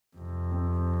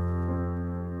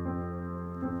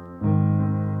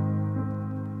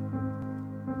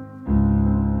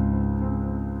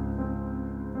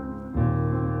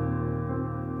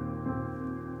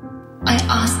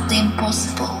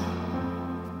impossible.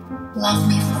 Love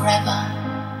me forever.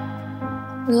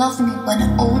 Love me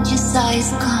when all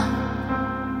desires come.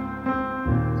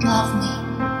 Love me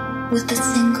with the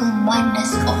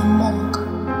single-mindedness of a monk.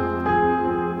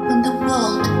 When the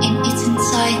world in its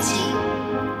entirety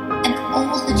and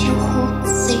all that you hold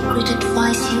sacred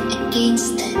advise you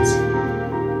against it.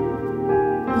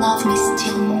 Love me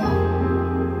still more.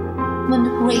 When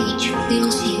rage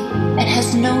fills you and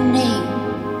has no name.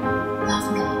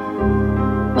 Love me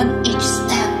when each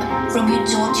step from your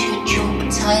door to your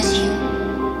job ties you.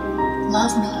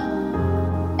 Love me,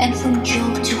 and from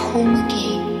job to home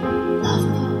again. Love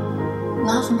me,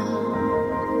 love me,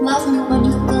 love me when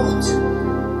you thought,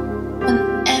 when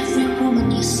every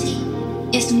woman you see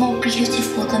is more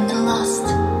beautiful than the last,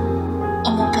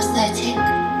 or more pathetic.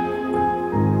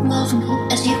 Love me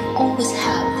as you always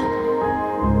have,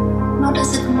 not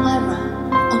as admirer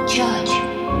or judge,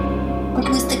 but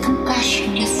with the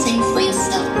compassion you save for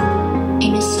yourself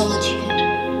in your solitude.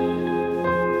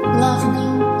 Love me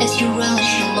as you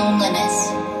relish your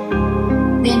loneliness,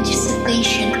 the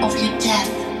anticipation of your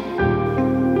death,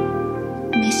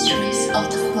 mysteries of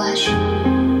the flesh,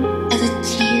 as the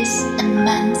tears and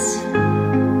mends.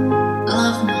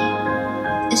 Love me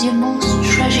as your most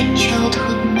treasured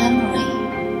childhood memory,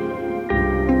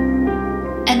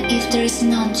 and if there is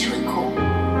none to recall,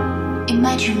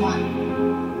 imagine one.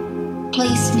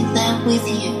 Place me there with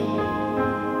you.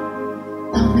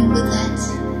 Love me with that,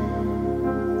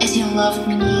 as you loved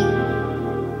me new.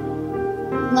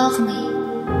 Love me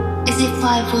as if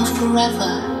I were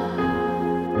forever,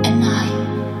 and I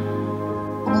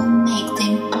will make the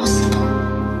impossible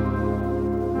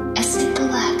a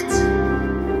simple act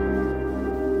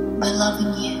by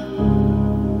loving you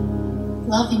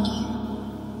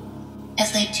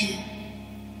as I do.